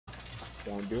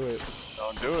Don't do it.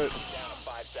 Don't do it.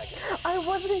 I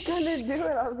wasn't gonna do it.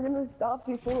 I was gonna stop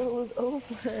before it was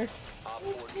over.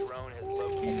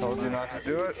 I told you not to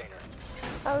do it.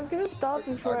 I was gonna stop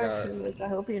before I got- finished. I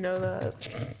hope you know that.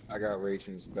 I got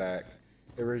Rachen's back.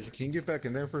 Hey, Rachel, can you get back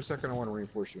in there for a second? I want to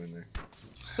reinforce you in there.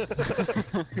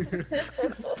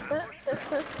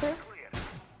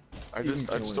 I just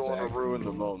don't want to ruin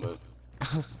the moment.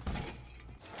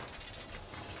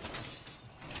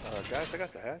 Guys, I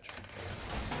got the hatch.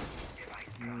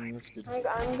 That's good.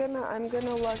 I'm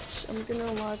gonna watch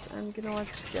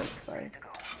Jump. Sorry.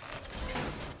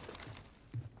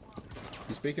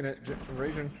 You speaking it,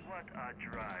 Raging?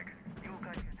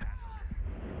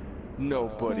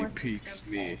 Nobody peeks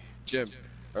me. Jim,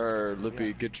 or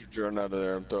Lippy, get your drone out of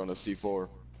there. I'm throwing a C4.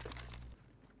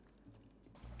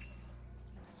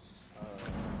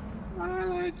 I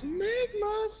like to make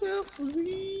myself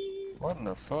believe. What in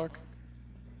the fuck?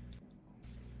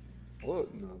 What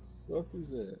in the fuck is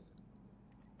that?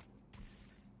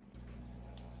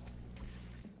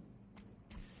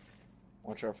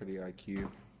 Watch out for the IQ.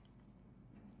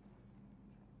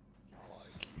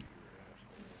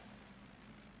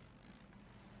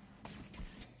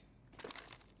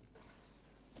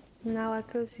 Now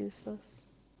Echo's useless.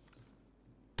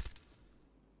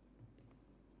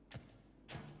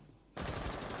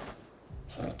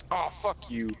 Oh, fuck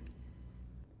you.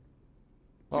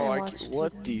 Oh, IQ,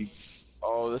 what the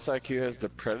oh, this IQ has the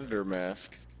Predator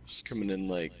mask. Just coming in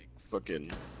like fucking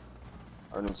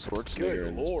Arnold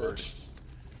Schwarzenegger. Good lord.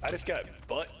 I just got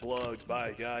butt plugged by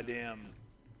a goddamn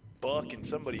Buck and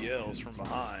somebody else from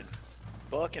behind.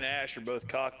 Buck and Ash are both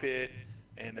cockpit,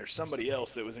 and there's somebody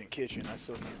else that was in kitchen. I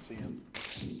still can't see him.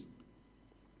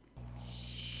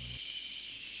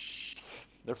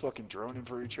 They're fucking droning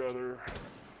for each other.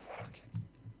 Fuck.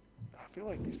 I feel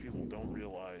like these people don't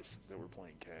realize that we're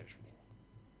playing casual.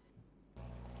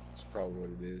 That's probably what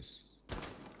it is.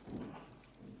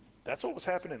 That's what was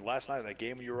happening last night in that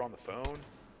game when you were on the phone.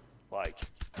 Like,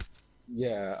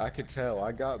 Yeah, I could tell.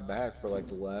 I got back for like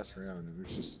the last round. It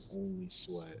was just only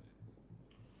sweat.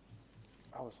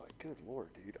 I was like, good lord,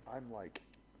 dude. I'm like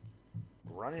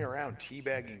running around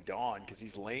teabagging Dawn because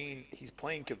he's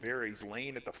playing Caveira. He's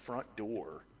laying at the front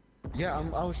door. Yeah,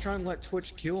 I was trying to let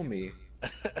Twitch kill me.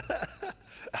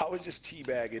 I was just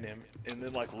teabagging him and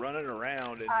then like running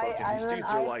around and fucking these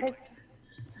dudes are like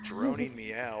droning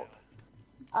me out.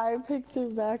 I picked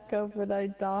him back up and I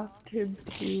docked him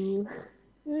too.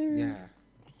 Yeah.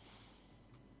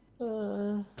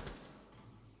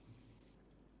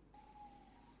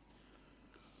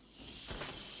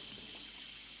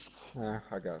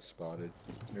 I got spotted.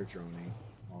 They're droning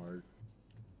hard.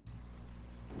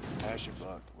 Ash and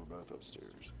Buck were both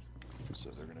upstairs, so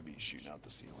they're gonna be shooting out the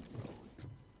ceiling probably.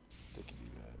 They can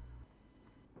do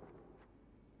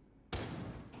that.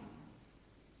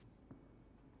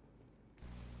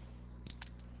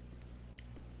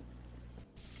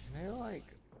 Can they like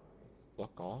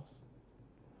fuck off?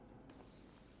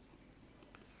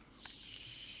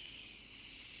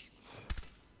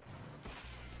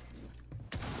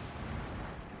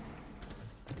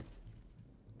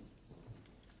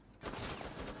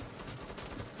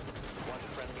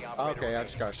 Okay, I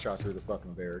just got shot through the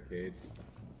fucking barricade.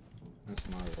 That's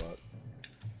my luck.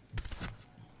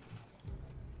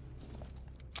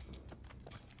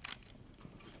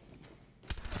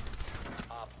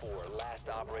 Op 4, last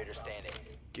operator standing.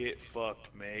 Get fucked,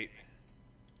 mate.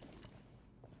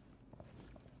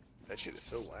 That shit is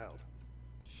so loud.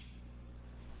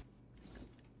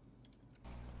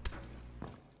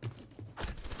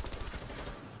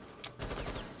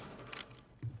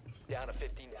 Down to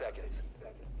 15 seconds.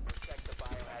 Protect the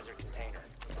biohazard container.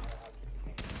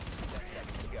 10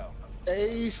 seconds to go.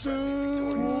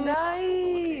 Asu!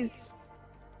 Nice!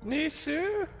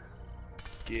 Nisu!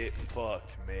 Get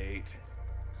fucked, mate.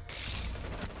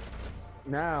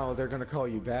 Now they're gonna call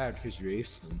you bad because you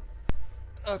aced them.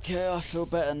 Okay, I feel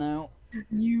better now.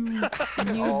 You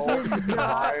Oh did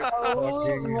not. my Oh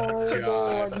fucking my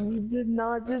God. god! You did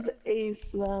not just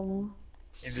ace them.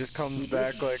 He just comes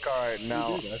back like, alright,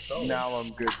 now I'm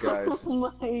good, guys.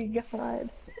 Oh my god!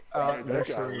 They're that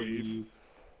guy so leave.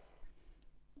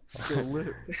 so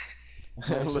lit.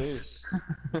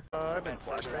 I've been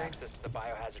flashbang. Access to the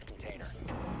biohazard container. Secure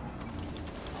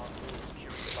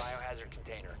the biohazard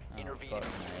container. Intervene.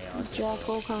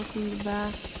 Jackal come from the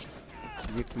back.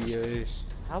 Yes.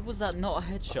 How was that not a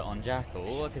headshot on Jackal?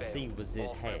 All I could see was his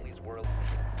All head. friendlies were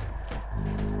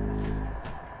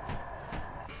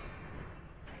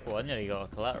Well, I nearly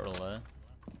got a collateral there.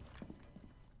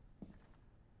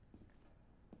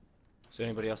 Is there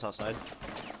anybody else outside?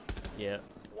 Yeah.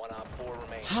 one op 4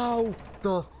 remaining. How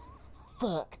the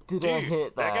fuck did I Dude,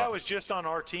 hit that? that guy was just on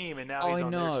our team and now he's I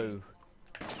on their team.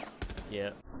 know.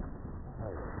 Yeah.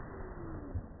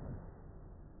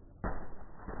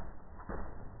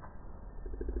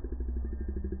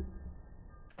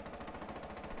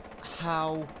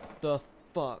 How the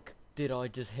fuck did I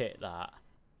just hit that?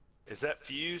 Is that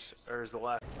Fuse or is the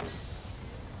last?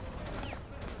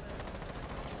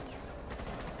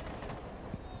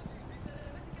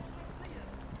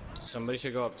 Somebody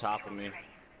should go up top of me.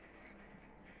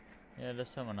 Yeah, there's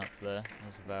someone up there.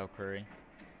 There's a Valkyrie.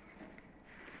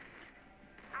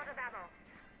 Out of ammo.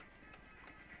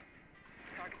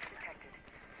 Targets detected.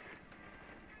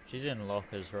 She's in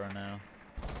lockers right now.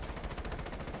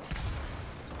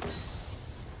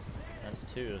 That's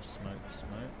two of smoke.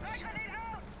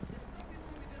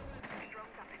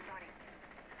 Drones up and running.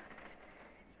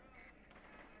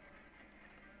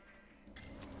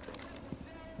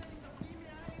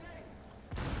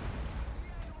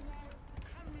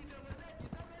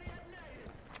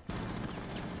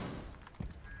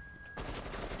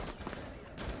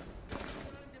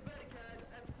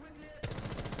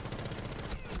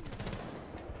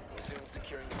 Resume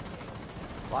securing the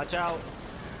container. Watch out!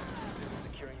 Resume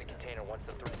securing the container once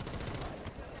the threat.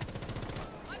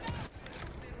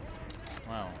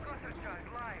 Wow.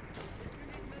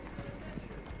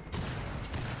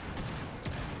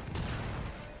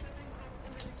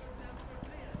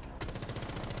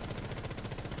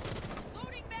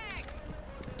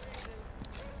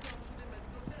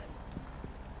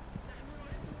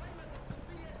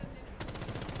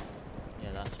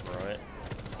 Yeah, that's right.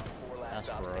 Four last That's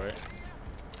stop right. standing.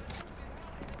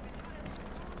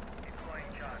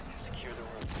 Secure the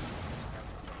room.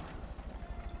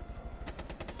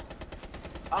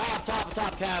 Ah,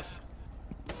 top, Cav!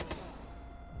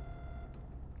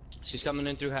 She's coming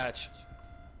in through hatch.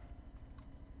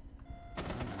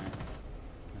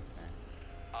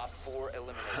 Op 4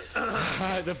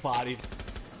 eliminated. The body.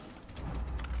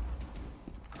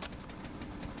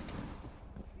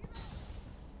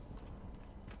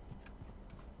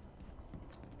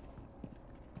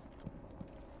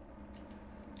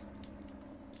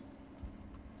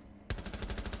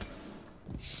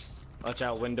 Watch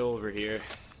out, window over here.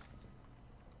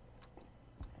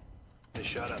 They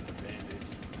shot out the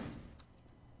bandits.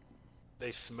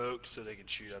 They smoked so they could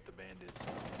shoot out the bandits.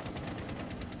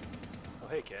 Oh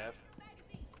hey Cav.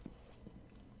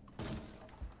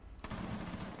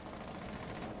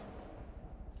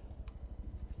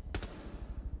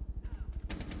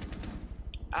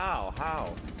 Ow,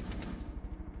 how?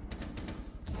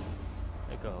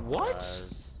 They got What?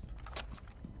 guys.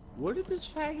 Where did this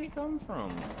faggot come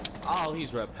from? Oh,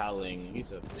 he's repelling.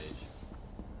 He's a fish.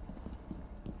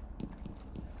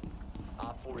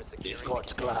 Op 4 is securing He's the got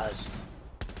container. glass.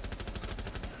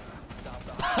 Stop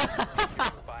the securing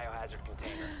the biohazard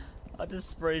container. I just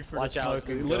sprayed for Watch the out.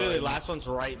 smoking Literally, gun. last one's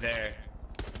right there.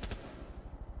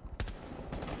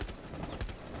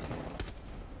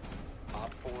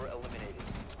 Op 4 eliminated.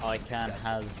 I can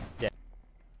has death.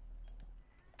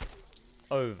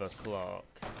 Overclock.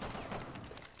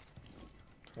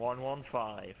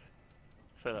 115.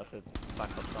 So that's a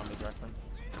backup standard reference.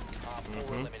 Op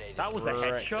 4 eliminated. That was a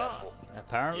Right. headshot.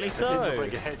 Apparently Yeah, that didn't so. look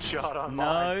like a headshot on No,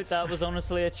 mine. that was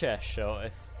honestly a chest shot.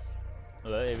 If...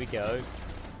 Look, here we go.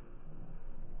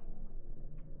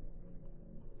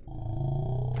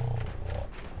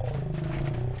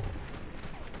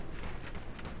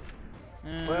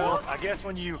 Well, I guess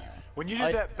when you did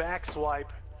I- that back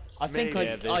swipe, I think maybe.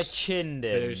 I there's- chinned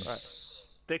him. There's...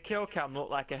 The kill cam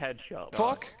looked like a headshot.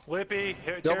 Fuck! Lippy,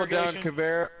 Double down, interrogation.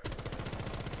 Kavera.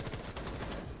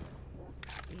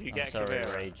 Did you I'm get sorry,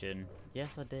 Kavera? Raging.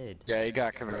 Yes, I did. Yeah, he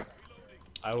got Kavera.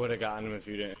 I would have gotten him if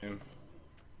you didn't.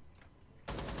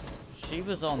 She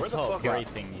was on Where the top fuck-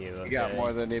 raping you, okay? He got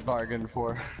more than he bargained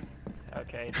for.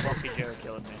 Okay, Floppy Joe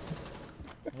killing me.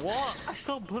 What? I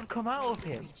saw blood come out of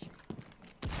him.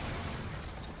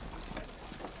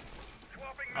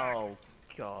 Oh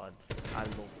god, I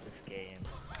love this game.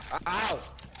 Ow!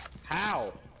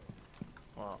 How?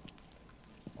 Well,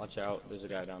 Watch out, there's a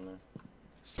guy down there.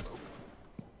 Smoke.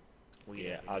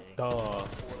 Yeah, really. duh.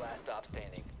 4 last stop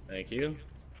standing. Thank you.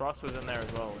 Frost was in there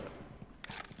as well.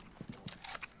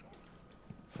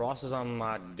 Frost is on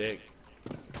my dick.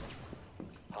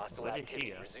 Hostile Where did activity.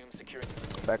 she go? Resume securing.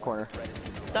 Back corner. Threat is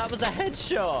neutralized. That was a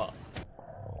headshot!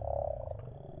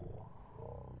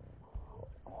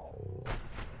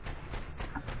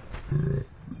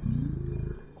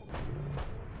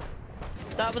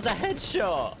 That was a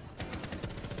headshot!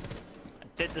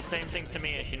 Did the same thing to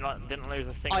me and she didn't lose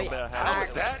a single I- bit of How health.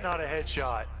 is that not a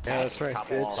headshot? Yeah, that's right.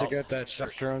 Couple It's to of- get that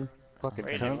shot drone. Fucking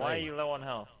Raiden, cunt. why are you low on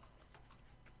health?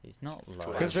 He's not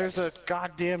low. Because there's a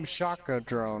goddamn shotgun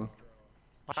drone.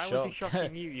 Why was he Shock.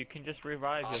 shocking you? You can just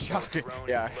revive yourself. Shotgun.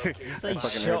 Yeah, I say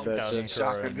fucking heard that shotgun shit.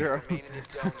 Shotgun drone. Remain in this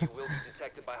zone, you will be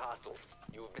detected by hostiles.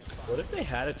 You have been spotted. What if they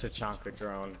had a Tachanka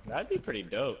drone? That'd be pretty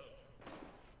dope.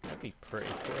 That'd be pretty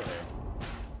good.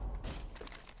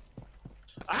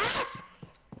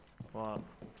 What?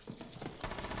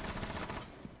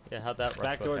 Yeah, how'd that rush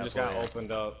Back door work out just for got you?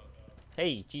 opened up.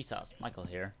 Hey, Jesus, Michael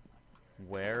here.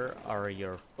 Where are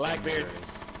your Blackbeard. fingers?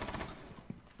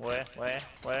 Where?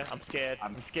 I'm scared.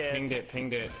 I'm scared.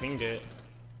 Pinged it.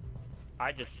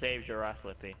 I just saved your ass,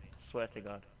 Lippy. Swear to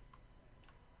God.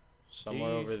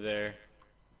 Somewhere Dude. over there.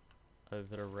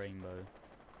 Over the rainbow.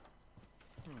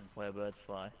 Where birds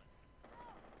fly.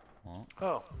 What?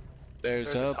 Oh, There's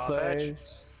There's a a top edge.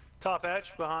 place. top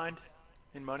hatch behind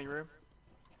in money room.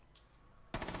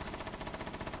 I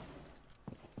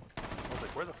was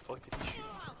like, where the fuck did he shoot?